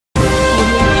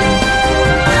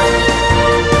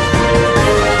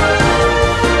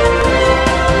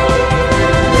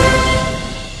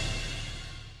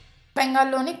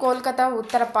బెంగాల్లోని కోల్కతా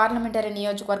ఉత్తర పార్లమెంటరీ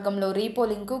నియోజకవర్గంలో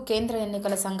రీపోలింగ్కు కేంద్ర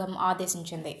ఎన్నికల సంఘం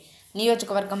ఆదేశించింది.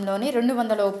 నియోజకవర్గంలోని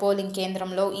 200వ పోలింగ్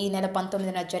కేంద్రంలో ఈ నెల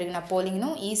 19న జరిగిన పోలింగ్ను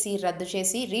ఈసీ రద్దు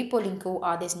చేసి రీపోలింగ్కు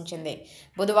ఆదేశించింది.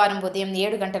 బుధవారం ఉదయం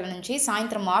 7 గంటల నుంచి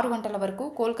సాయంత్రం 6 గంటల వరకు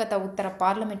కోల్కతా ఉత్తర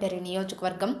పార్లమెంటరీ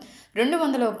నియోజకవర్గం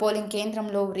 200వ పోలింగ్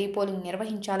కేంద్రంలో రీపోలింగ్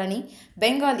నిర్వహించాలని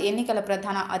బెంగాల్ ఎన్నికల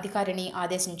ప్రధాన అధికారిని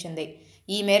ఆదేశించింది.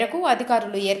 ఈ మేరకు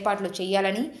అధికారులు ఏర్పాట్లు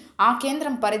చేయాలని, ఆ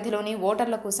కేంద్రం పరిధిలోని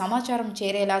ఓటర్లకు సమాచారం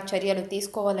చేరేలా చర్యలు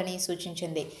తీసుకోవాలని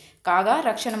సూచించింది. కాగా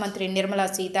రక్షణ మంత్రి నిర్మలా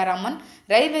సీతారామన్,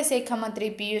 రైల్వే శాఖ మంత్రి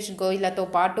పీయూష్ గోయల్లతో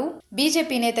పాటు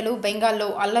బీజేపీ నేతలు బెంగాల్లో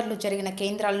అల్లర్లు జరిగిన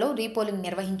కేంద్రాల్లో రీపోలింగ్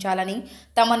నిర్వహించాలని,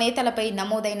 తమ నేతలపై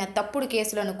నమోదైన తప్పుడు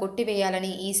కేసులను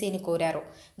కొట్టివేయాలని ఈసీని కోరారు.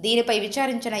 దీనిపై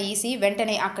విచారించిన ఈసీ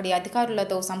వెంటనే అక్కడి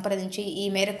అధికారులతో సంప్రదించి ఈ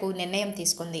మేరకు నిర్ణయం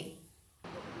తీసుకుంది.